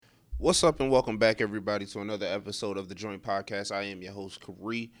What's up, and welcome back, everybody, to another episode of the Joint Podcast. I am your host,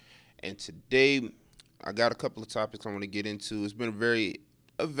 Kari, and today I got a couple of topics I want to get into. It's been a very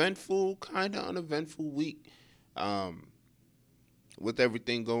eventful, kind of uneventful week um, with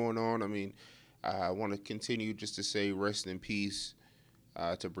everything going on. I want to continue just to say rest in peace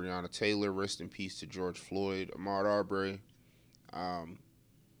to Breonna Taylor, rest in peace to George Floyd, Ahmaud Arbery, um,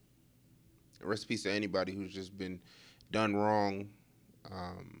 rest in peace to anybody who's just been done wrong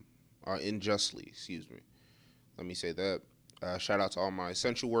um, or unjustly, excuse me. Let me say that. Shout out to all my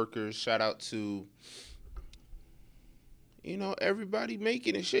essential workers. Shout out to everybody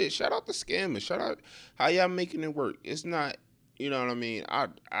making it shit. Shout out to scammers. Shout out how y'all making it work. It's not, you know what I mean. I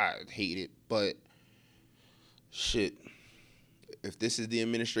hate it, but shit. If this is the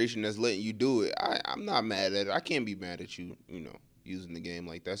administration that's letting you do it, I'm not mad at it. I can't be mad at you. Using the game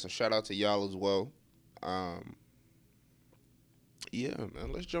like that. So shout out to y'all as well. Um, yeah,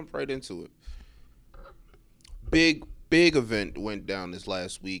 man. Let's jump right into it. Big event went down this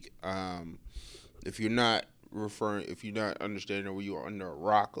last week. If you're not if you're not understanding, or you are under a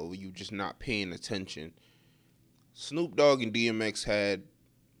rock, or you just not paying attention, Snoop Dogg and DMX had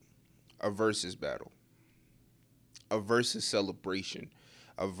a versus battle, a versus celebration,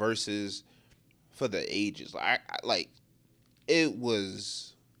 a versus for the ages. Like it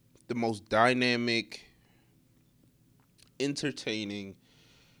was the most dynamic, entertaining,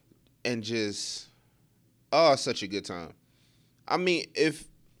 and just such a good time. I mean, if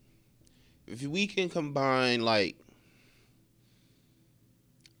we can combine like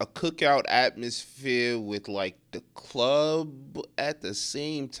a cookout atmosphere with like the club at the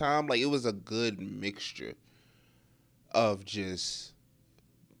same time, like it was a good mixture of just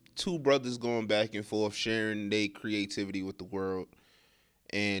two brothers going back and forth, sharing their creativity with the world,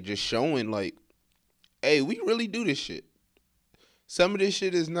 and just showing like, hey, we really do this shit. Some of this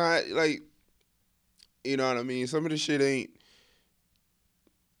shit is not like, you know what I mean. Some of this shit ain't.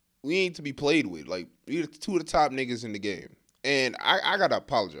 We ain't to be played with. Like, we two of the top niggas in the game. And I gotta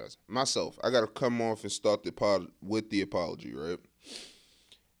apologize myself. I gotta come off and start the pod with the apology, right?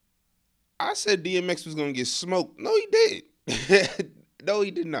 I said DMX was gonna get smoked. No, he did. No,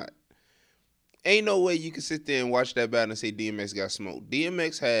 he did not. Ain't no way you can sit there and watch that battle and say DMX got smoked.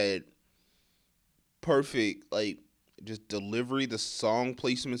 DMX had perfect, like, just delivery. The song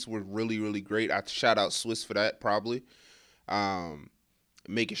placements were really, really great. I shout out Swiss for that, probably. Um,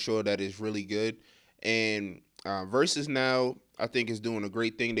 Making sure that it's really good. And Versus now, I think is doing a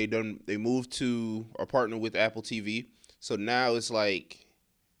great thing. They moved to or partner with Apple TV, so now it's like,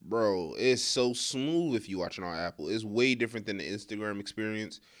 bro, it's so smooth if you watching on Apple. It's way different than the Instagram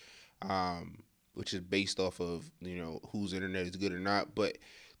experience, um, which is based off of whose internet is good or not. But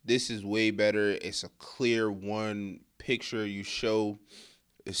this is way better. It's a clear one picture you show.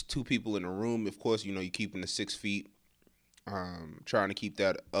 It's two people in a room. Of course, you're keeping the 6 feet, trying to keep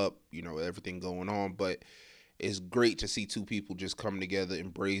that up, everything going on. But it's great to see two people just come together,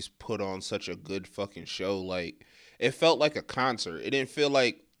 embrace, put on such a good fucking show. Like, it felt like a concert. It didn't feel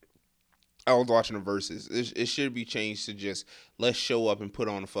like I was watching the verses. It should be changed to just let's show up and put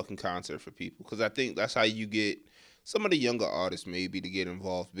on a fucking concert for people. Because I think that's how you get some of the younger artists maybe to get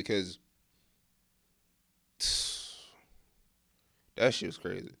involved. Because that shit was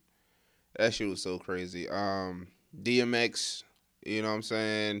crazy. That shit was so crazy. DMX, you know what I'm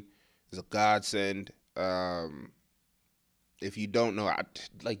saying, is a godsend. If you don't know, I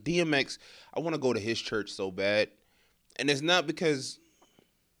like DMX. I want to go to his church so bad, and it's not because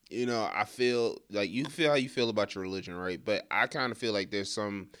I feel like you feel how you feel about your religion, right? But I kind of feel like there's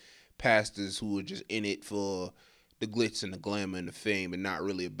some pastors who are just in it for the glitz and the glamour and the fame, and not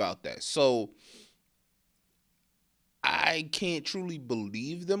really about that. So I can't truly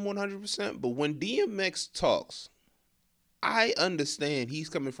believe them 100%. But when DMX talks, I understand he's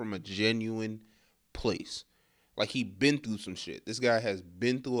coming from a genuine place. Like, he been through some shit. This guy has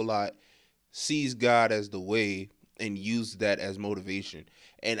been through a lot, sees God as the way, and used that as motivation.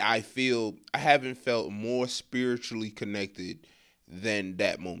 And I haven't felt more spiritually connected than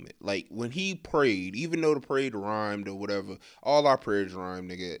that moment. Like, when he prayed, even though the prayer rhymed or whatever, all our prayers rhyme,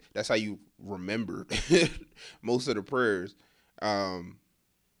 nigga. That's how you remember most of the prayers. Um,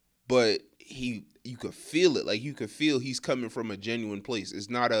 but you could feel it. Like, you could feel he's coming from a genuine place. It's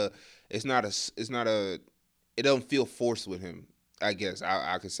not a it don't feel forced with him. I guess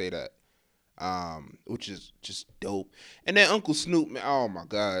I could say that. Which is just dope. And then Uncle Snoop, man, oh my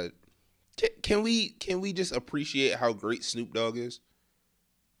god. Can we just appreciate how great Snoop Dogg is?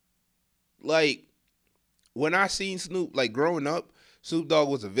 Like, when I seen Snoop, like, growing up, Snoop Dogg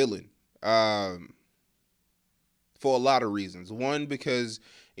was a villain. For a lot of reasons. One, because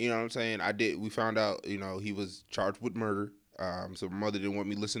You know what I'm saying? We found out, he was charged with murder. So my mother didn't want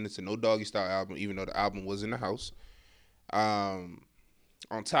me listening to no Doggy Style album, even though the album was in the house. Um,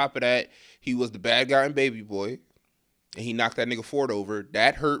 on top of that, he was the bad guy in Baby Boy, and he knocked that nigga Fort over.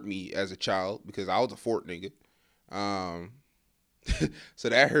 That hurt me as a child because I was a Fort nigga. Um, so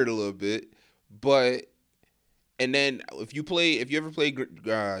that hurt a little bit. But and then if you ever play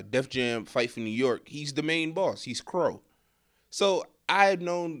Def Jam Fight for New York, he's the main boss. He's Crow. So I had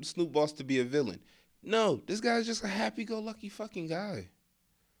known Snoop Boss to be a villain. No, this guy's just a happy-go-lucky fucking guy.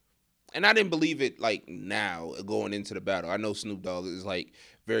 And I didn't believe it like now going into the battle. I know Snoop Dogg is like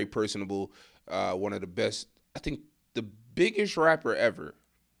very personable, one of the best. I think the biggest rapper ever,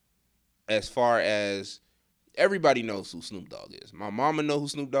 as far as everybody knows who Snoop Dogg is. My mama know who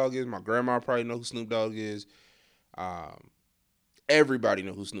Snoop Dogg is. My grandma probably know who Snoop Dogg is. Um, everybody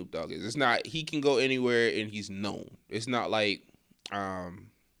know who Snoop Dogg is. It's not he can go anywhere and he's known. It's not like um,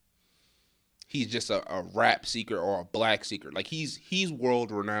 he's just a rap seeker or a black seeker. Like he's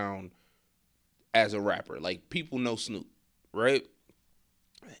world renowned as a rapper. Like people know Snoop, right?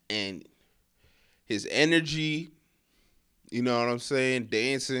 And his energy, you know what I'm saying,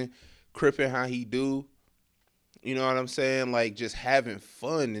 dancing, cripping how he do, you know what I'm saying, like just having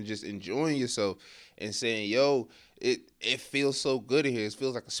fun and just enjoying yourself and saying, yo, it feels so good in here. It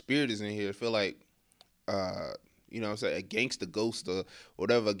feels like a spirit is in here. It feel like uh you know what I'm saying, a gangster ghost or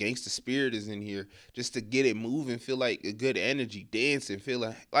whatever, a gangster spirit is in here, just to get it moving, feel like a good energy, dancing, feel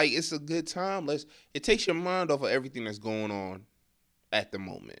like it's a good time. It takes your mind off of everything that's going on at the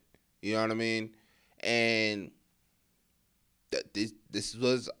moment. You know what I mean? And this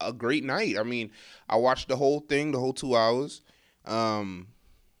was a great night. I mean, I watched the whole thing, the whole 2 hours. Um,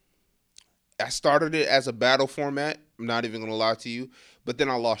 I started it as a battle format. I'm not even gonna lie to you, but then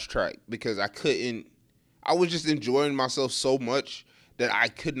I lost track because I couldn't. I was just enjoying myself so much that I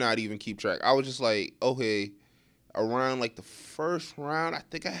could not even keep track. I was just like, okay, around like the first round, I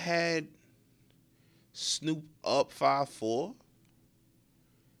think I had Snoop up 5-4,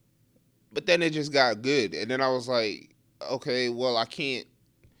 but then it just got good, and then I was like, okay, well, I can't.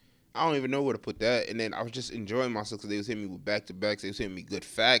 I don't even know where to put that. And then I was just enjoying myself because they was hitting me with back to backs. They was hitting me good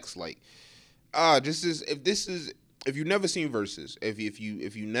facts. Like, just as if you've never seen verses, if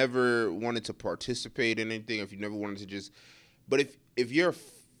you never wanted to participate in anything, if you never wanted to just, but if you're a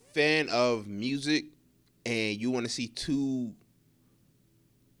fan of music and you want to see two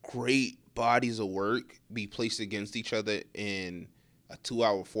great bodies of work be placed against each other in a 2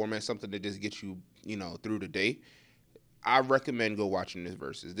 hour format, something that just gets you, through the day, I recommend go watching this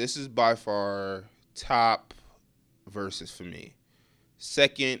verses. This is by far top verses for me.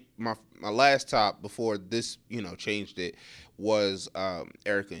 Second, my last top before this, changed it, was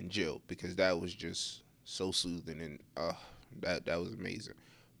Erica and Jill, because that was just so soothing, and that was amazing.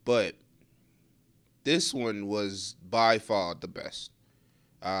 But this one was by far the best.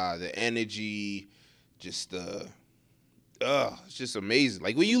 The energy, just it's just amazing.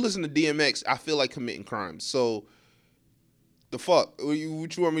 Like when you listen to DMX, I feel like committing crimes. So the fuck, what you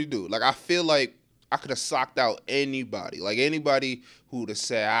want me to do? Like I feel like I could have socked out anybody. Like anybody who would have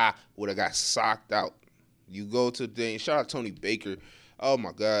said I would have got socked out. You go to the thing. Shout out Tony Baker. Oh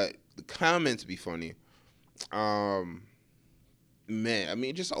my god, the comments be funny. Um, man, I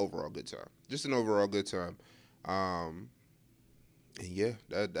mean, just an overall good time. Just an overall good time. Um, and yeah,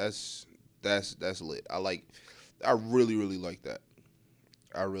 that's lit. I really really like that.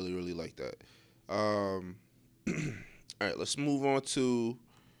 I really really like that. Um, all right, let's move on to.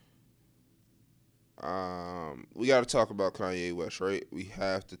 We got to talk about Kanye West, right? We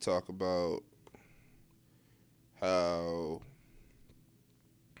have to talk about how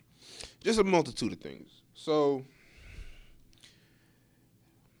just a multitude of things. So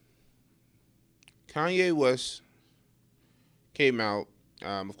Kanye West came out.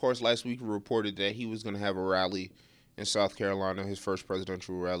 Of course, last week we reported that he was going to have a rally in South Carolina, his first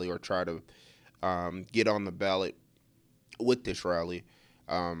presidential rally, or try to get on the ballot with this rally.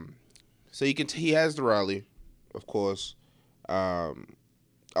 Um, so he has the rally, of course. I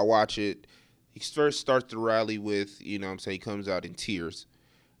watch it. He first starts the rally with, I'm saying, he comes out in tears,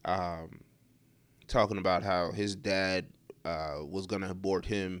 um, talking about how his dad was going to abort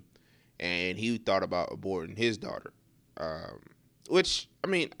him, and he thought about aborting his daughter. Which, I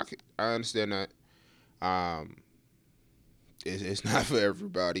mean, I understand that. Um, it's not for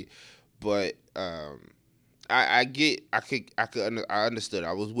everybody, but I get, I understood.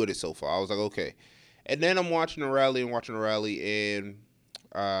 I was with it so far. I was like, okay. And then I'm watching the rally and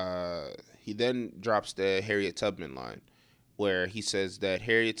he then drops the Harriet Tubman line, where he says that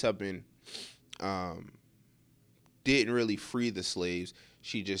Harriet Tubman um, didn't really free the slaves.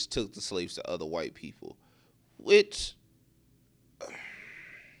 she just took the slaves to other white people, which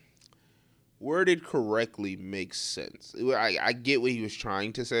worded correctly makes sense. I get what he was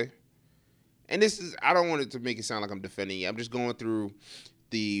trying to say. And this is, I don't want it to make it sound like I'm defending it. I'm just going through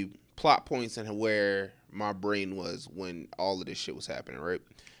the plot points and where my brain was when all of this shit was happening, right?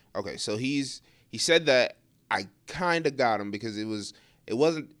 Okay, so he said that. I kind of got him because it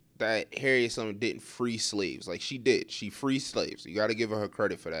wasn't that Harriet Tubman didn't free slaves. Like, she did. She freed slaves. You got to give her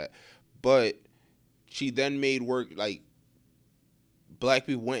credit for that. But she then made work, like, black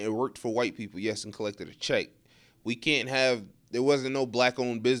people went and worked for white people, yes, and collected a check. We can't have, there wasn't no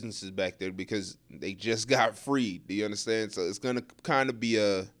black-owned businesses back there because they just got freed. Do you understand? So it's going to kind of be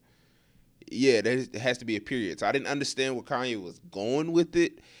there has to be a period. So I didn't understand what Kanye was going with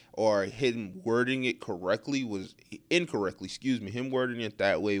it, or him wording it correctly was incorrectly. Excuse me. Him wording it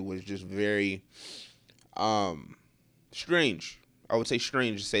that way was just very strange. I would say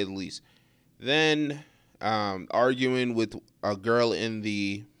strange to say the least. Then arguing with a girl in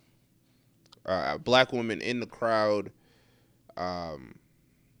the a black woman in the crowd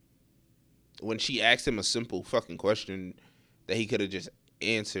when she asked him a simple fucking question that he could have just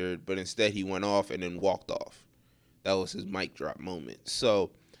answered, but instead he went off and then walked off. That was his mic drop moment.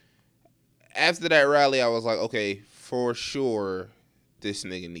 So after that rally, I was like, okay, for sure, this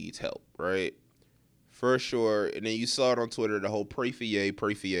nigga needs help, right? For sure. And then you saw it on Twitter, the whole pray for Ye,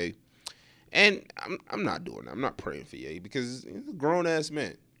 pray for Ye. And I'm not doing that. I'm not praying for Ye because he's a grown-ass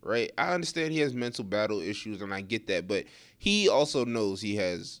man, right? I understand he has mental battle issues, and I get that. But he also knows he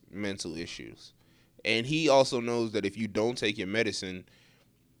has mental issues. And he also knows that if you don't take your medicine,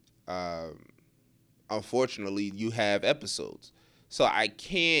 unfortunately, you have episodes. So I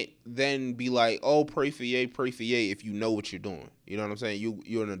can't then be like, oh, pray for Ye, if you know what you're doing. You know what I'm saying?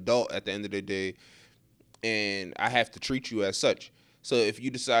 You're an adult at the end of the day, and I have to treat you as such. So if you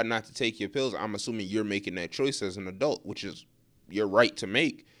decide not to take your pills, I'm assuming you're making that choice as an adult, which is your right to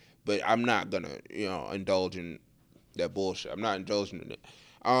make. But I'm not gonna, indulge in that bullshit. I'm not indulging in it.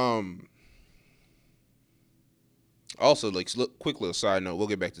 Also, like, quick little side note. We'll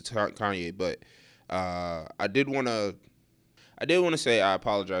get back to Kanye, but I did want to say I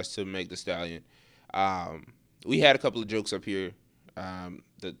apologize to Meg Thee Stallion. We had a couple of jokes up here.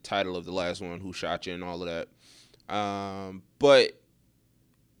 The title of the last one, "Who Shot You," and all of that. But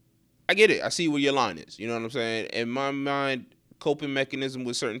I get it. I see where your line is. You know what I'm saying? In my mind, coping mechanism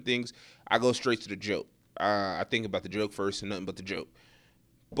with certain things, I go straight to the joke. I think about the joke first and nothing but the joke.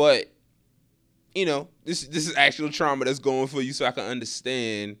 But, this is actual trauma that's going for you, so I can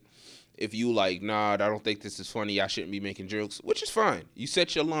understand if you like, nah, I don't think this is funny. I shouldn't be making jokes, which is fine. You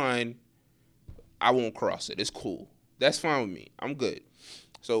set your line. I won't cross it. It's cool. That's fine with me. I'm good.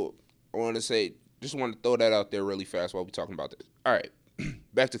 So I want to throw that out there really fast while we're talking about this. All right.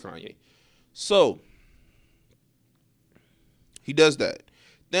 Back to Kanye. So he does that.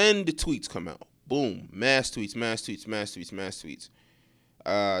 Then the tweets come out. Boom. Mass tweets.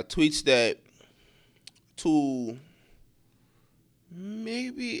 Tweets that to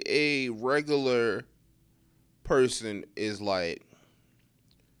maybe a regular person is like,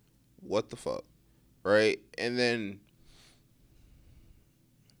 what the fuck? Right? And then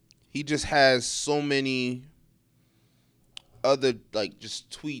he just has so many other, like,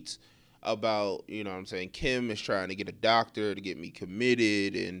 just tweets about, what I'm saying, Kim is trying to get a doctor to get me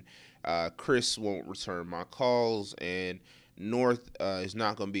committed, and Chris won't return my calls, and North is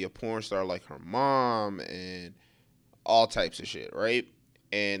not going to be a porn star like her mom, and all types of shit, right?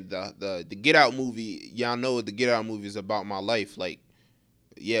 And the Get Out movie, y'all know the Get Out movie is about my life. Like,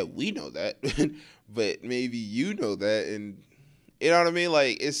 yeah, we know that, but maybe you know that, and you know what I mean?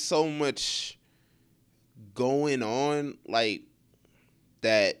 Like, it's so much going on, like,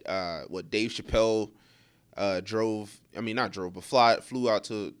 that what Dave Chappelle flew out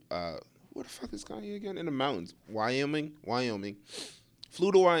to where the fuck is Kanye again? In the mountains. Wyoming.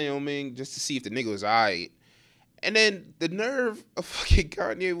 Flew to Wyoming just to see if the nigga was alright. And then the nerve of fucking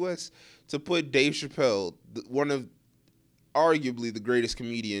Kanye West to put Dave Chappelle, one of arguably the greatest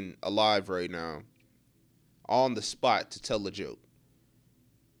comedian alive right now, on the spot to tell a joke.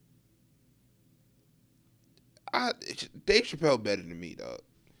 Dave Chappelle better than me, dog.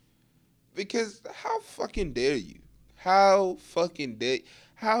 Because how fucking dare you? How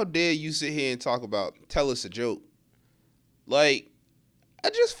dare you sit here and tell us a joke? Like, I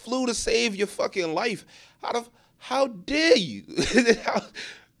just flew to save your fucking life. How dare you?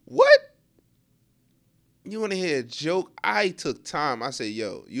 What? You want to hear a joke? I took time. I said,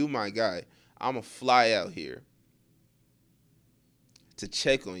 yo, you my guy. I'm going to fly out here to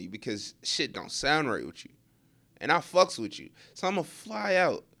check on you because shit don't sound right with you. and I fucks with you. So I'm gonna fly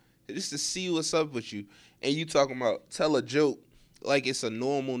out just to see what's up with you. And you talking about tell a joke like it's a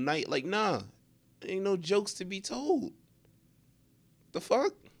normal night. Like, nah, ain't no jokes to be told. The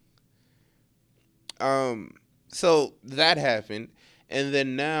fuck? Um, so that happened, and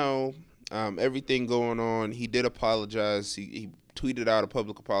then now, everything going on. He did apologize. He tweeted out a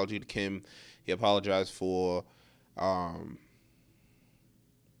public apology to Kim. He apologized for, um,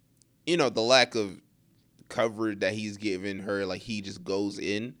 the lack of coverage that he's given her. Like, he just goes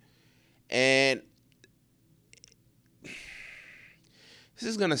in, and this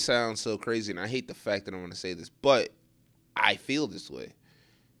is gonna sound so crazy, and I hate the fact that I want to say this, but I feel this way.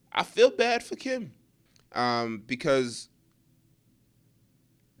 I feel bad for Kim, because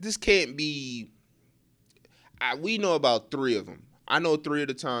this can't be. We know about three of them. I know three of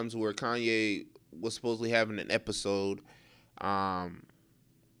the times where Kanye was supposedly having an episode, um,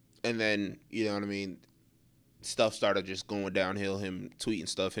 and then you know what I mean. Stuff started just going downhill. Him tweeting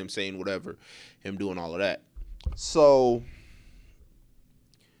stuff, him saying whatever, him doing all of that. So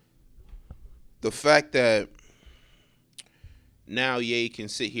the fact that now Ye can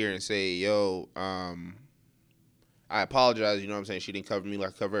sit here and say, "Yo, I apologize." You know what I'm saying? She didn't cover me like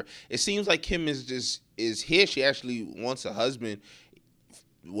I cover her. It seems like Kim is here. She actually wants a husband.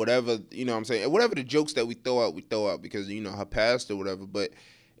 Whatever, you know what I'm saying? Whatever the jokes that we throw out because, her past or whatever. But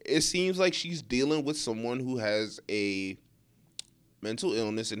it seems like she's dealing with someone who has a mental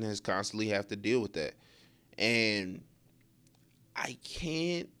illness and has constantly have to deal with that. And I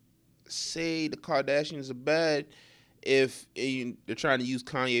can't say the Kardashians are bad if they're trying to use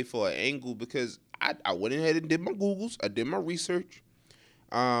Kanye for an angle, because I went ahead and did my Googles. I did my research.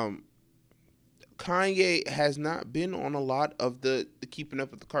 Um, Kanye has not been on a lot of the Keeping Up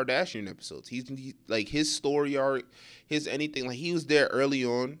with the Kardashian episodes. Like his story arc, his anything. Like he was there early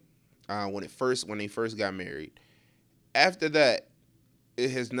on, when they first got married. After that, it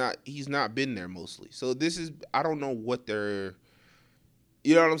has not. He's not been there mostly. So this is. I don't know what they're.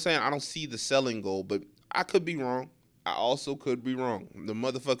 You know what I'm saying? I don't see the selling goal, but I could be wrong. I also could be wrong. The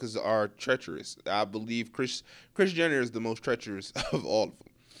motherfuckers are treacherous. I believe Kris Jenner is the most treacherous of all of them.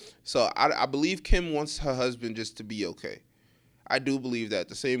 So I believe Kim wants her husband just to be okay. I do believe that.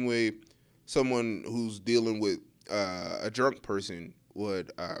 The same way someone who's dealing with a drunk person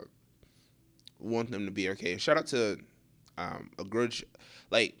would want them to be okay. And shout out to a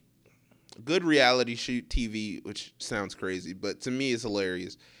like good reality shoot TV, which sounds crazy, but to me it's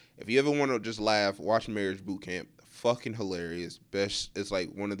hilarious. If you ever want to just laugh, watch Marriage Boot Camp. Fucking hilarious. Best. It's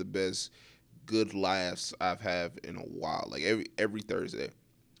like one of the best good laughs I've had in a while. Like every Thursday,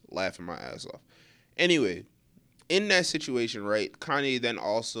 laughing my ass off. Anyway, in that situation, right? Kanye then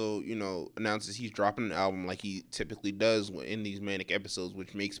also, announces he's dropping an album like he typically does in these manic episodes,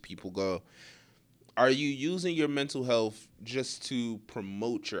 which makes people go, "Are you using your mental health just to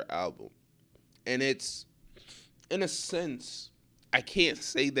promote your album?" And it's, in a sense, I can't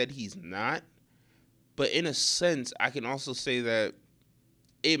say that he's not, but in a sense, I can also say that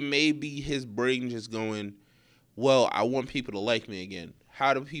it may be his brain just going, well, I want people to like me again.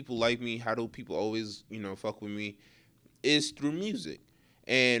 How do people like me? How do people always, fuck with me? Is through music.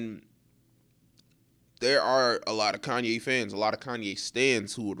 And there are a lot of Kanye fans, a lot of Kanye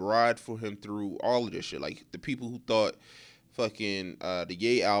stans who would ride for him through all of this shit. Like the people who thought fucking the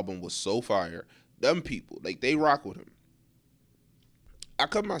Ye album was so fire. Them people, like they rock with him. I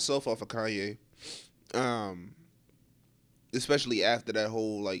cut myself off of Kanye, um, especially after that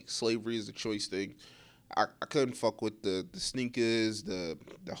whole like slavery is a choice thing. I couldn't fuck with the sneakers, the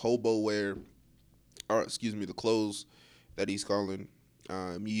hobo wear, or excuse me, the clothes that he's calling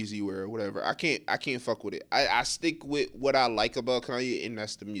Yeezy wear or whatever. I can't fuck with it. I stick with what I like about Kanye, and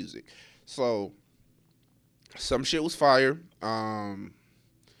that's the music. So some shit was fire.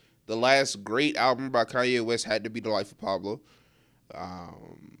 The last great album by Kanye West had to be The Life of Pablo.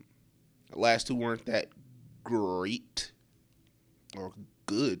 Um, the last two weren't that great or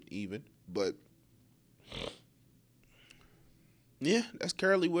good even, but yeah, that's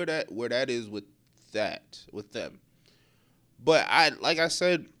currently where that is with them. But like I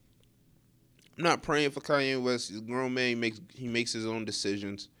said, I'm not praying for Kanye West. He's a grown man. He makes his own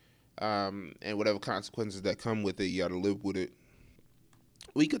decisions, and whatever consequences that come with it, you got to live with it.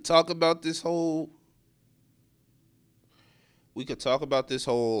 We could talk about this whole. We could talk about this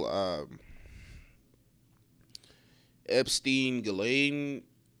whole Epstein Ghislaine,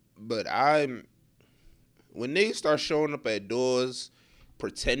 but when niggas start showing up at doors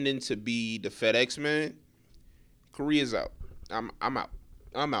pretending to be the FedEx man, Korea's out. I'm out.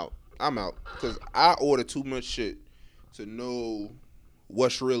 I'm out. I'm out. Because I order too much shit to know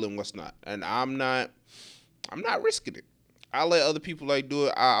what's real and what's not. And I'm not. I'm not risking it. I let other people like do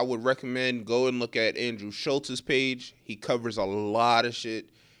it. I would recommend go and look at Andrew Schultz's page. He covers a lot of shit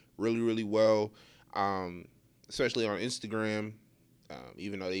really, really well, um, especially on Instagram.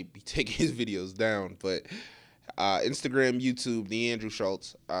 Even though they be taking his videos down, but Instagram, YouTube, the Andrew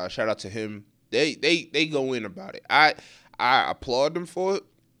Schultz. Shout out to him. They go in about it. I applaud them for it.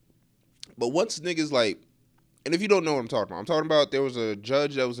 But once niggas like, and if you don't know what I'm talking about there was a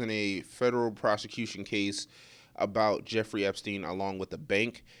judge that was in a federal prosecution case about Jeffrey Epstein along with the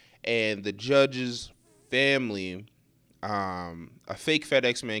bank, and the judge's family, a fake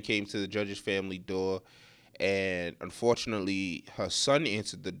FedEx man came to the judge's family door, and unfortunately, her son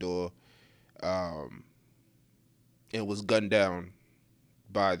answered the door, um, and was gunned down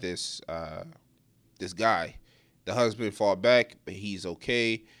by this guy. The husband fought back, but he's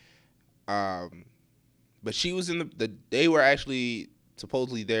okay. Um, but she was in they were actually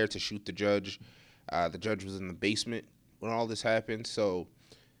supposedly there to shoot the judge. The judge was in the basement when all this happened, so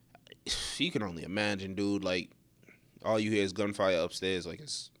you can only imagine, dude. Like, all you hear is gunfire upstairs. Like,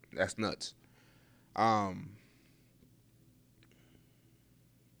 that's nuts. Um,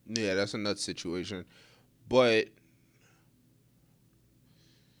 yeah, that's a nuts situation. But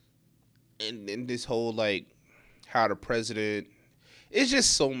in this whole like how the president, it's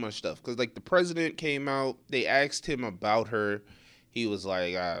just so much stuff because like the president came out, they asked him about her. He was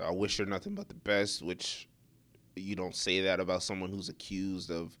like, I wish her nothing but the best, which you don't say that about someone who's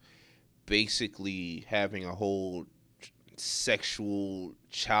accused of basically having a whole sexual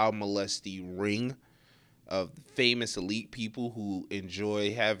child molesting ring of famous elite people who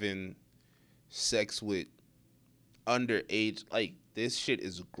enjoy having sex with underage. Like, this shit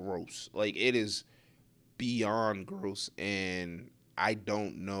is gross. Like, it is beyond gross, and I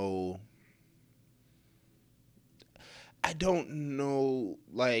don't know. I don't know.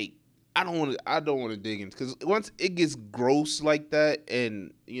 Like, I don't want to. I don't want to dig into, because once it gets gross like that,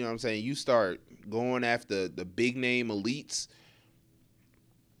 and you know what I'm saying, you start going after the big name elites.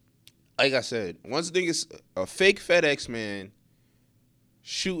 Like I said, once niggas a fake FedEx man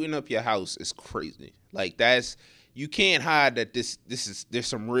shooting up your house is crazy. Like, that's, you can't hide that this is, there's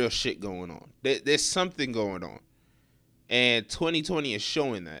some real shit going on. There's something going on, and 2020 is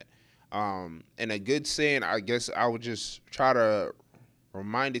showing that. And a good saying, I guess I would just try to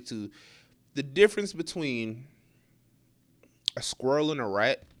remind it to the difference between a squirrel and a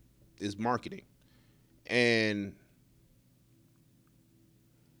rat is marketing. And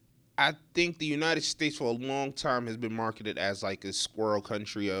I think the United States for a long time has been marketed as like a squirrel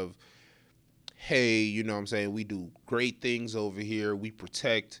country of, hey, you know what I'm saying, we do great things over here. We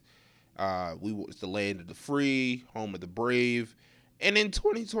protect, it's the land of the free, home of the brave. And in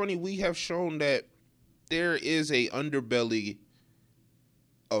 2020, we have shown that there is a underbelly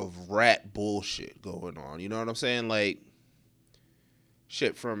of rat bullshit going on. You know what I'm saying? Like,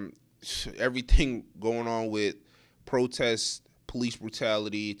 shit from everything going on with protests, police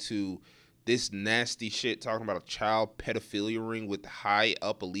brutality, to this nasty shit talking about a child pedophilia ring with high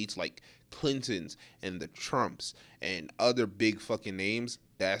up elites like Clintons and the Trumps and other big fucking names.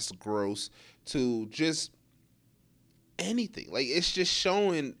 That's gross. To just anything. Like, it's just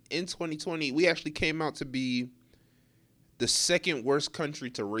showing in 2020, we actually came out to be the second worst country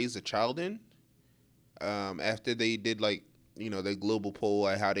to raise a child in. After they did, like, you know, the global poll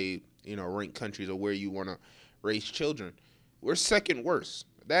at how they, you know, rank countries or where you want to raise children, we're second worst.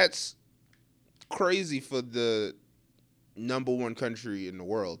 That's crazy for the number one country in the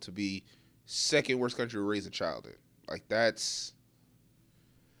world to be second worst country to raise a child in. Like, it's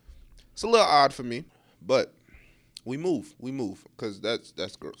a little odd for me, but we move because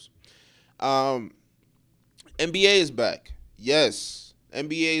that's gross. Um, NBA is back. Yes,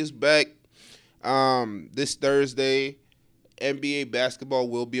 NBA is back. This Thursday, NBA basketball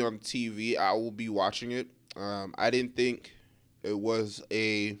will be on TV. I will be watching it. I didn't think it was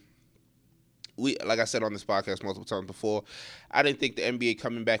like I said on this podcast multiple times before, I didn't think the NBA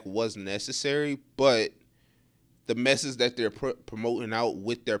coming back was necessary, but the message that they're promoting out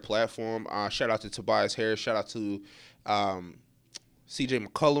with their platform, shout out to Tobias Harris, shout out to um, CJ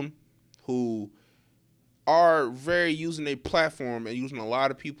McCollum, who are very using a platform and using a lot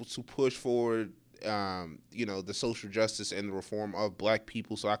of people to push forward, you know, the social justice and the reform of black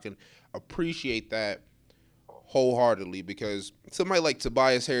people. So I can appreciate that wholeheartedly, because somebody like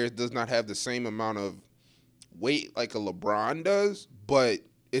Tobias Harris does not have the same amount of weight like a LeBron does, but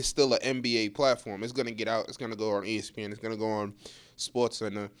it's still an NBA platform. It's gonna get out. It's gonna go on ESPN. It's gonna go on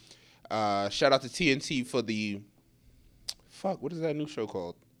SportsCenter. Shout out to TNT for the what is that new show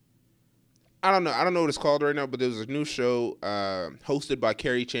called? I don't know what it's called right now, but there's a new show hosted by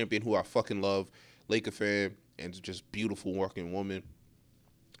Carrie Champion, who I fucking love. Laker fan, and just beautiful working woman.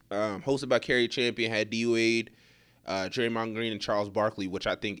 Hosted by Carrie Champion, had D Wade, Draymond Green, and Charles Barkley, which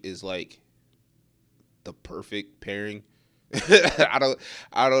I think is like the perfect pairing. I don't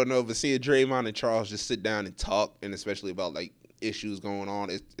I don't know, but seeing Draymond and Charles just sit down and talk, and especially about like issues going on,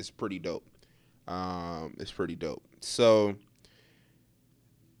 it's pretty dope. It's pretty dope. So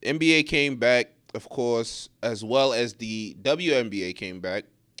NBA came back, of course, as well as the WNBA came back,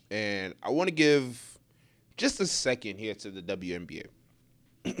 and I want to give just a second here to the WNBA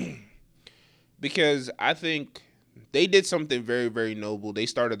because I think they did something very, very noble. They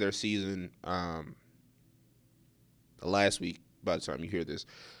started their season last week. By the time you hear this,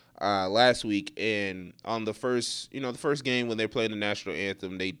 last week, and on the first, the first game when they played the national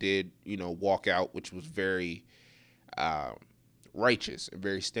anthem, they did, walk out, which was very uh, righteous and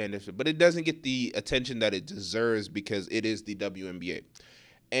very standard. But it doesn't get the attention that it deserves because it is the WNBA,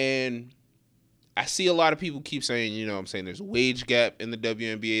 and I see a lot of people keep saying, there's a wage gap in the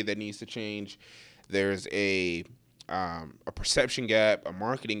WNBA that needs to change. There's a perception gap, a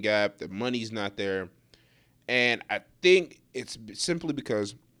marketing gap. The money's not there. And I think it's simply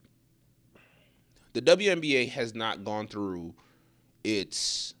because the WNBA has not gone through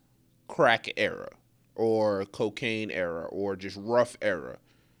its crack era or cocaine era or just rough era.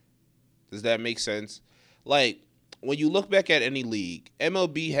 Does that make sense? Like, when you look back at any league,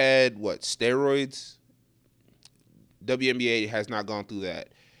 MLB had what, steroids? WNBA has not gone through that.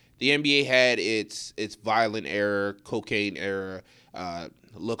 The NBA had its violent era, cocaine era.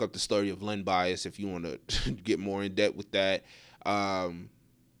 Look up the story of Len Bias if you want to get more in depth with that. You know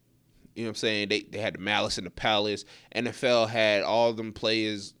what I'm saying? They had the Malice in the Palace. NFL had all them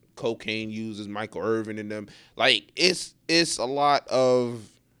players, cocaine users, Michael Irvin and them. Like, it's a lot of,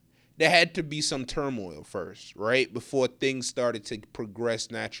 there had to be some turmoil first, right? Before things started to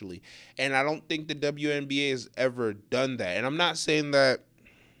progress naturally. And I don't think the WNBA has ever done that. And I'm not saying that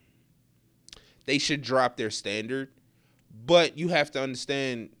they should drop their standard, but you have to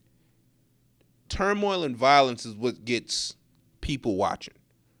understand turmoil and violence is what gets people watching,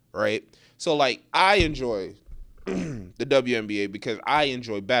 right? So, like, I enjoy the WNBA because I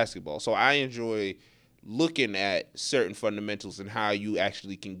enjoy basketball. So I enjoy looking at certain fundamentals and how you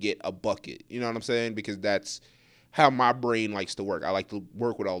actually can get a bucket. You know what I'm saying? Because that's how my brain likes to work. I like to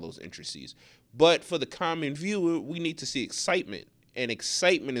work with all those intricacies. But for the common viewer, we need to see excitement. And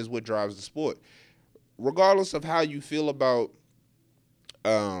excitement is what drives the sport. Regardless of how you feel about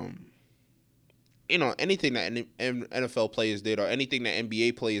anything that NFL players did or anything that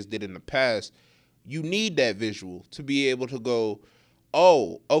NBA players did in the past, you need that visual to be able to go,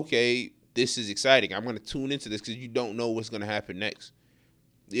 oh, okay, this is exciting. I'm going to tune into this because you don't know what's going to happen next.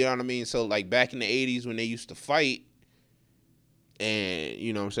 You know what I mean? So, like, back in the 80s when they used to fight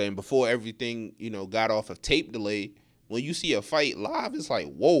and, before everything, got off of tape delay, when you see a fight live, it's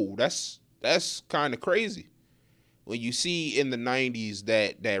like, whoa, that's kind of crazy. When you see in the 90s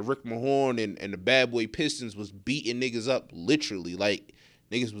that Rick Mahorn and the Bad Boy Pistons was beating niggas up literally, like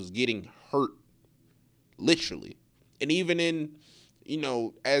niggas was getting hurt literally. And even in,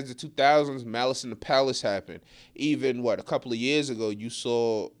 as the 2000s, Malice in the Palace happened. Even, a couple of years ago, you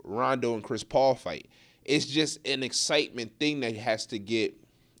saw Rondo and Chris Paul fight. It's just an excitement thing that has to get,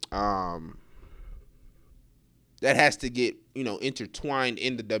 intertwined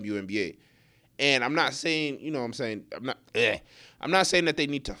in the WNBA. And I'm not saying, I'm not saying that they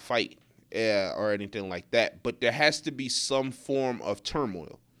need to fight or anything like that, but there has to be some form of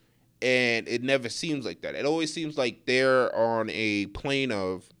turmoil. And it never seems like that. It always seems like they're on a plane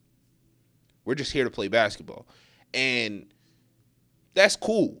of, we're just here to play basketball. And that's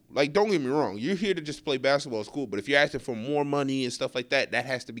cool. Like, don't get me wrong. You're here to just play basketball. It's cool. But if you're asking for more money and stuff like that, that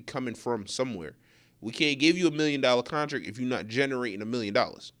has to be coming from somewhere. We can't give you $1 million contract if you're not generating $1 million.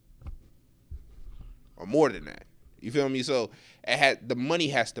 Or more than that. You feel me? So the money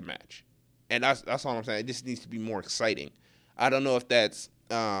has to match. And that's all I'm saying. It just needs to be more exciting. I don't know if that's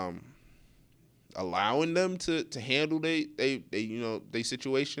allowing them to handle they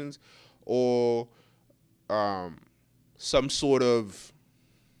situations, or some sort of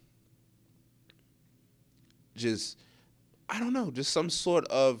just, I don't know, just some sort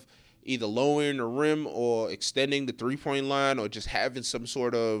of either lowering the rim or extending the 3-point line or just having some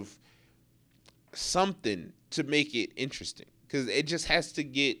sort of something to make it interesting, because it just has to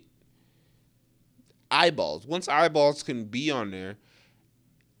get eyeballs. Once eyeballs can be on there,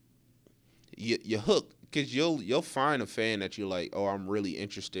 you're hooked, because you'll find a fan that you're like, oh, I'm really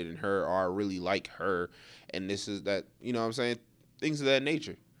interested in her, or I really like her, and this is that, you know what I'm saying, things of that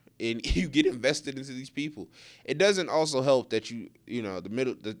nature. and you get invested into these people. It doesn't also help that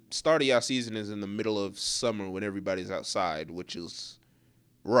the start of y'all season is in the middle of summer when everybody's outside, which is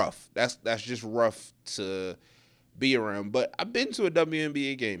rough. That's just rough to be around. But I've been to a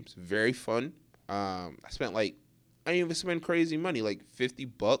WNBA game. It's very fun. I didn't even spend crazy money, like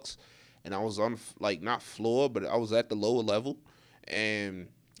 $50, and I was on like not floor, but I was at the lower level, and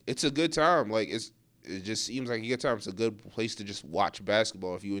it's a good time. Like it just seems like a good time. It's a good place to just watch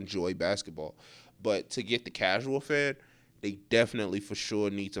basketball if you enjoy basketball. But to get the casual fan, they definitely for sure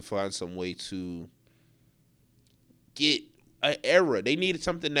need to find some way to get an era. They needed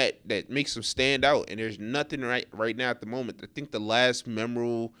something that makes them stand out, and there's nothing right now at the moment. I think the last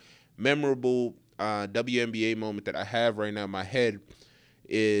memorable WNBA moment that I have right now in my head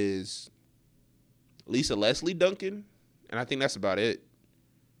is Lisa Leslie dunking, and I think that's about it.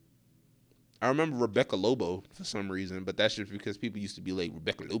 I remember Rebecca Lobo for some reason, but that's just because people used to be like,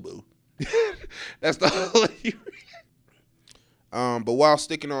 Rebecca Lobo. That's the only but while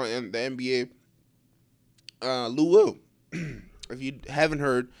sticking on in the NBA, Lou Will, if you haven't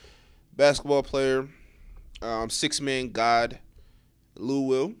heard, basketball player, six-man god, Lou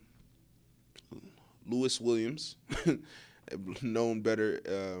Will, Lewis Williams, known better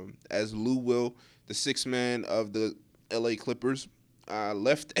as Lou Will, the sixth man of the LA Clippers,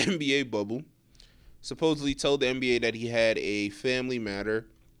 left the NBA bubble, supposedly told the NBA that he had a family matter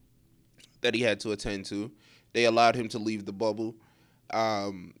that he had to attend to. They allowed him to leave the bubble.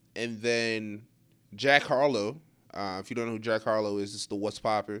 And then Jack Harlow, if you don't know who Jack Harlow is, it's the What's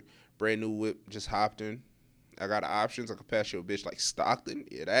Poppin', brand new whip, just hopped in. I got options. I could pass you a bitch like Stockton.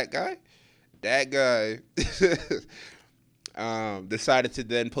 Yeah, that guy. Decided to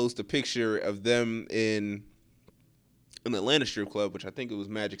then post a picture of them in an Atlanta strip club, which I think it was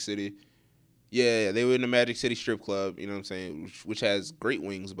Magic City. Yeah, they were in the Magic City strip club, you know what I'm saying, which has great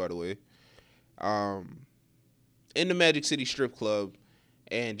wings, by the way. In the Magic City strip club,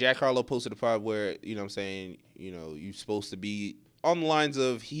 and Jack Harlow posted a pod where, you know what I'm saying, you're supposed to be on the lines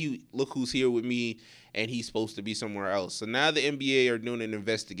of, look who's here with me, and he's supposed to be somewhere else. So now the NBA are doing an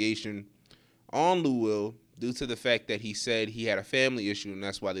investigation on Lou Will due to the fact that he said he had a family issue, and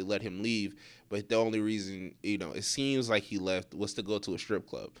that's why they let him leave. But the only reason, it seems like he left was to go to a strip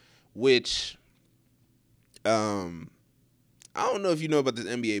club, which, I don't know if you know about this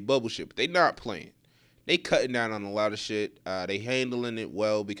NBA bubble shit, but they not playing. They cutting down on a lot of shit. They handling it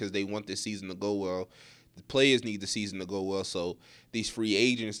well because they want this season to go well. The players need the season to go well, so these free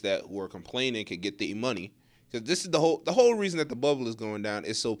agents that were complaining could get their money. Because this is the whole reason that the bubble is going down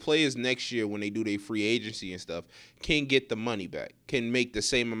is so players next year, when they do their free agency and stuff, can get the money back, can make the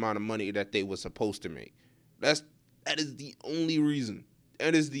same amount of money that they were supposed to make. That is the only reason.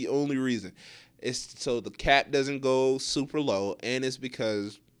 That is the only reason. It's so the cap doesn't go super low, and it's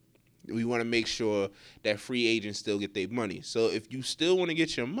because we want to make sure that free agents still get their money. So if you still want to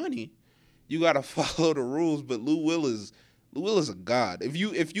get your money, you gotta follow the rules. But Lou Will is a god. If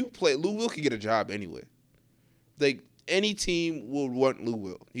you play, Lou Will can get a job anywhere. Like any team will want Lou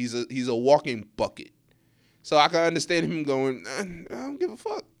Will. He's a walking bucket. So I can understand him going, I don't give a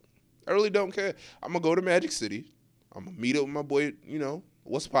fuck. I really don't care. I'm gonna go to Magic City. I'm gonna meet up with my boy.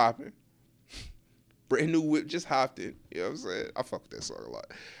 What's poppin'? Brand new whip, just hopped in. You know what I'm saying? I fuck with that song a lot.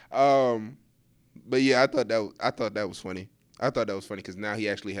 But yeah, I thought that was funny. I thought that was funny because now he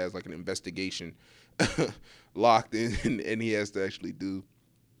actually has like an investigation locked in, and he has to actually do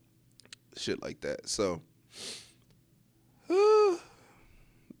shit like that. So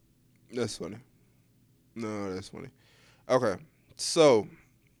that's funny. No, that's funny. Okay, so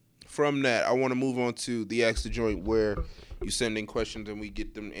from that, I want to move on to the Ask the Joint, where you send in questions and we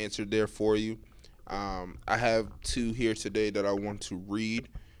get them answered there for you. I have two here today that I want to read.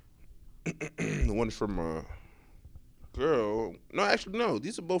 The one is from a girl. No, actually, no.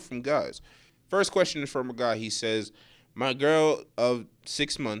 These are both from guys. First question is from a guy. He says, my girl of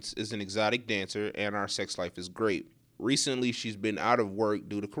 6 months is an exotic dancer, and our sex life is great. Recently, she's been out of work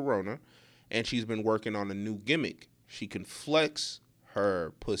due to corona, and she's been working on a new gimmick. She can flex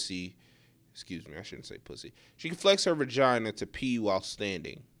her pussy. Excuse me, I shouldn't say pussy. She can flex her vagina to pee while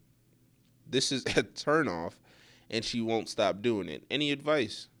standing. This is a turnoff, and she won't stop doing it. Any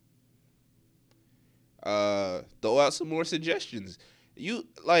advice? Throw out some more suggestions.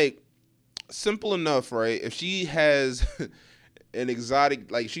 Simple enough, right? If she has an exotic,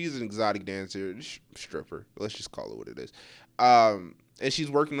 like she's an exotic dancer, stripper, let's just call it what it is. And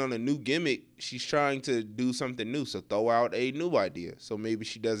she's working on a new gimmick. She's trying to do something new. So throw out a new idea. So maybe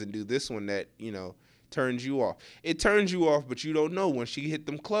she doesn't do this one that, turns you off. It turns you off, but you don't know. When she hit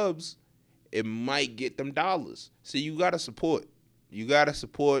them clubs, it might get them dollars. So you got to support. You got to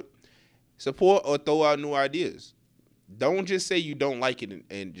support. Support or throw out new ideas. Don't just say you don't like it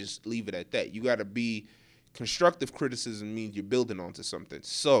and just leave it at that. You got to be constructive criticism means you're building onto something.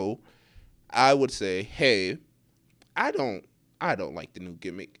 So I would say, hey, I don't I don't like the new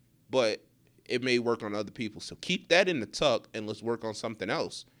gimmick, but it may work on other people. So keep that in the tuck and let's work on something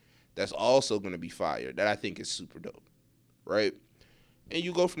else that's also going to be fire that I think is super dope, right? And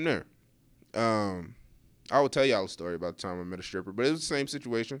you go from there. Um, I will tell y'all a story about the time I met a stripper, but it was the same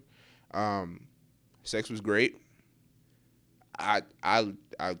situation. Um, Sex was great. I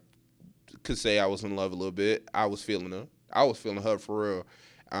could say I was in love a little bit. I was feeling her. I was feeling her for real.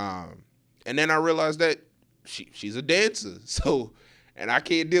 Um, and then I realized that she's a dancer, so and I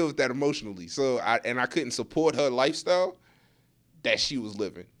can't deal with that emotionally. So I couldn't support her lifestyle that she was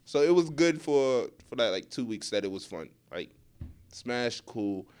living. So it was good for that like 2 weeks that it was fun. Like smash,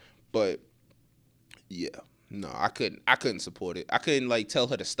 cool, but yeah, no, I couldn't support it. I couldn't like tell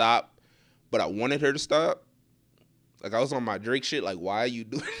her to stop, but I wanted her to stop. Like I was on my Drake shit. Like why are you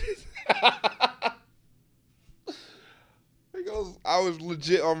doing this? Like I was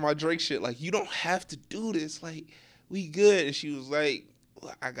legit on my Drake shit. Like you don't have to do this. Like we good. And she was like,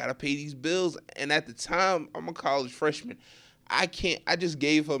 well, I gotta pay these bills. And at the time, I'm a college freshman. I can't. I just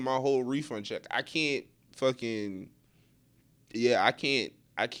gave her my whole refund check. I can't fucking. Yeah, I can't.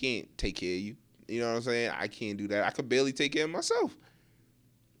 I can't take care of you. You know what I'm saying? I can't do that. I could barely take care of myself.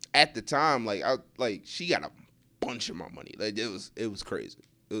 At the time, like she got a bunch of my money. Like it was crazy.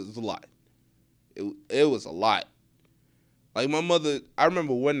 It was a lot. It was a lot. Like my mother, I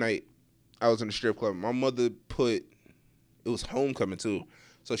remember one night I was in a strip club. My mother put it was homecoming too,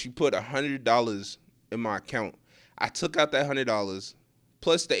 so she put $100 in my account. I took out that $100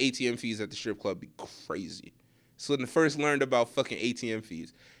 plus the ATM fees at the strip club. Be crazy. So when I first learned about fucking ATM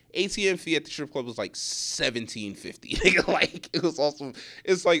fees, ATM fee at the strip club was like 17.50. Like it was also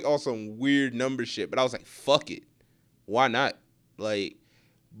it's like on some weird number shit. But I was like, fuck it, why not? Like,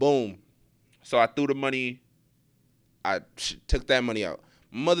 boom. So I threw the money. I took that money out.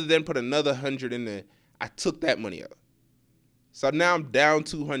 My mother then put another 100 in there. I took that money out. So now I'm down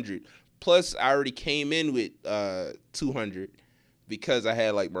 200. Plus, I already came in with 200 because I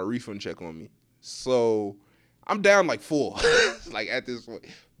had like my refund check on me. So I'm down like four, like at this point.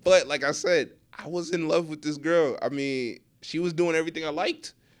 But like I said, I was in love with this girl. I mean, she was doing everything I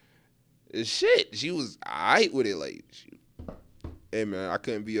liked. Shit, she was alright with it. Like, hey man, I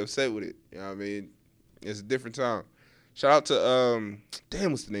couldn't be upset with it. You know what I mean? It's a different time. Shout out to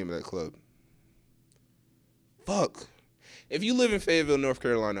damn, what's the name of that club? Fuck. If you live in Fayetteville, North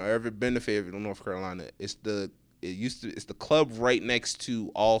Carolina, or ever been to Fayetteville, North Carolina, it's the club right next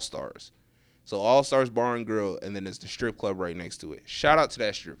to All Stars. So All Stars Bar and Grill, and then there's the strip club right next to it. Shout out to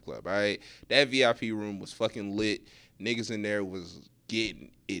that strip club, all right? That VIP room was fucking lit. Niggas in there was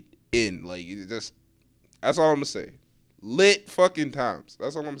getting it in. Like, that's all I'm gonna say. Lit fucking times.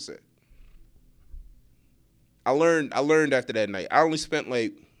 That's all I'm gonna say. I learned after that night. I only spent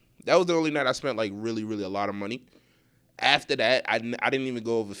like that was the only night I spent like really really a lot of money. After that, I didn't even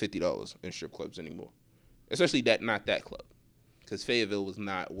go over $50 in strip clubs anymore, especially not that club, because Fayetteville was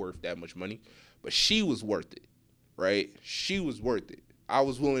not worth that much money, but she was worth it, right? She was worth it. I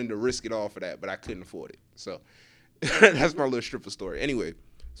was willing to risk it all for that, but I couldn't afford it. So that's my little stripper story. Anyway,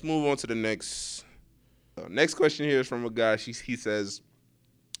 let's move on to the next. Next question here is from a guy. He says,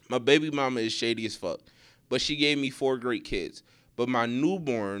 my baby mama is shady as fuck, but she gave me 4 great kids. But my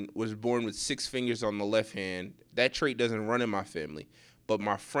newborn was born with 6 fingers on the left hand. That trait doesn't run in my family. But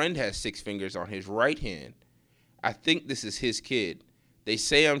my friend has 6 fingers on his right hand. I think this is his kid. They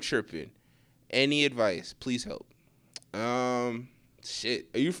say I'm tripping. Any advice? Please help. Shit.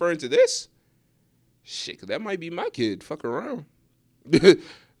 Are you referring to this? Shit, 'cause that might be my kid. Fuck around.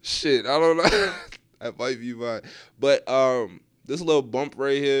 Shit, I don't know. That might be mine. But this little bump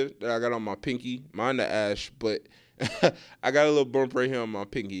right here that I got on my pinky, mine the ash, but I got a little bump right here on my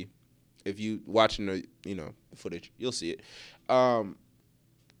pinky. If you watching the footage, you'll see it. And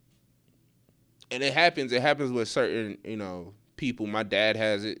it happens with certain, people. My dad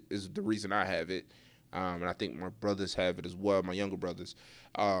has it, is the reason I have it. And I think my brothers have it as well, my younger brothers.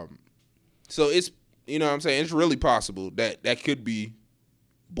 So it's, what I'm saying, it's really possible that that could be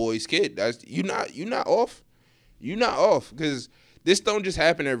boy's kid. That's you're not off. You're not off, because this don't just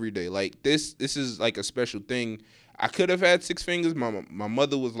happen every day. Like this is like a special thing. I could have had 6 fingers. My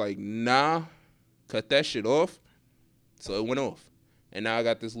mother was like, nah, cut that shit off. So it went off. And now I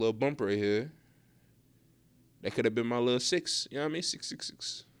got this little bump right here. That could have been my little 6. You know what I mean?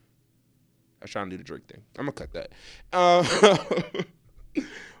 666. I was trying to do the Drake thing. I'm gonna cut that.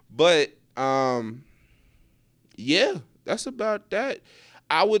 But yeah, that's about that.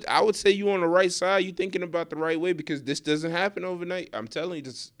 I would say you on the right side. You thinking about the right way because this doesn't happen overnight. I'm telling you,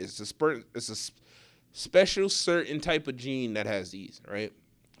 this it's a special certain type of gene that has these, right?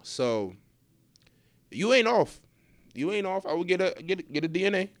 So you ain't off. You ain't off. I would get a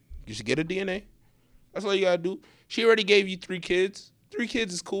DNA. You should get a DNA. That's all you gotta do. She already gave you 3 kids. 3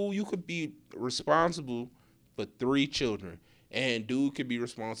 kids is cool. You could be responsible for 3 children, and dude could be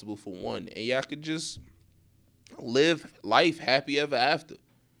responsible for one, and y'all could just live life happy ever after.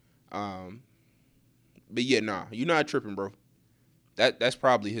 Um, but yeah, nah, you're not tripping, bro. That's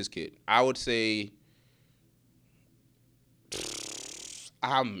probably his kid. I would say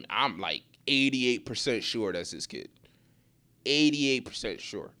I'm like 88% sure that's his kid. 88%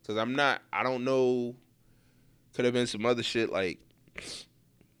 sure, cause I'm not. I don't know. Could have been some other shit like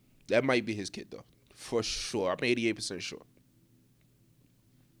that. Might be his kid though, for sure. I'm 88% sure.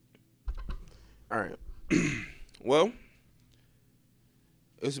 All right. Well,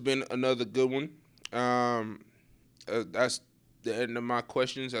 it's been another good one. That's the end of my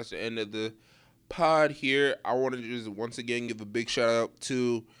questions. That's the end of the pod here. I want to just once again give a big shout out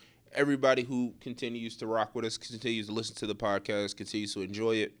to everybody who continues to rock with us, continues to listen to the podcast, continues to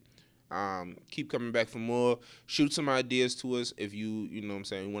enjoy it. Keep coming back for more. Shoot some ideas to us if you know what I'm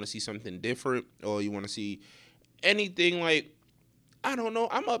saying, you want to see something different or you want to see anything like I don't know.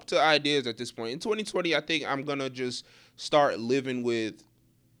 I'm up to ideas at this point. In 2020, I think I'm gonna just start living with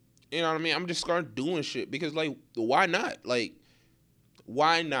you know what I mean? I'm just start doing shit because like why not? Like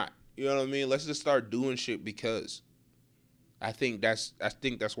why not? You know what I mean? Let's just start doing shit because I think that's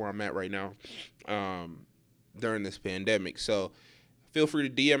where I'm at right now, um, during this pandemic. So feel free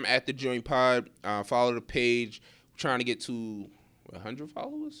to DM at the Joint Pod. Follow the page. We're trying to get to 100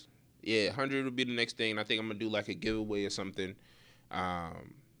 followers. Yeah, 100 will be the next thing. And I think I'm gonna do like a giveaway or something.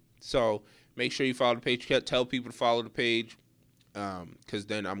 Um, so make sure you follow the page. Tell people to follow the page. Because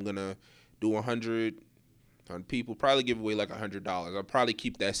then I'm gonna do 100 people. Probably give away like $100. I'll probably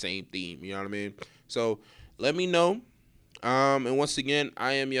keep that same theme. You know what I mean? So let me know. And once again,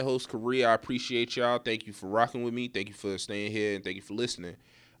 I am your host, Korea. I appreciate y'all. Thank you for rocking with me. Thank you for staying here and thank you for listening.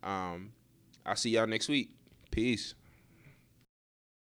 I'll see y'all next week. Peace.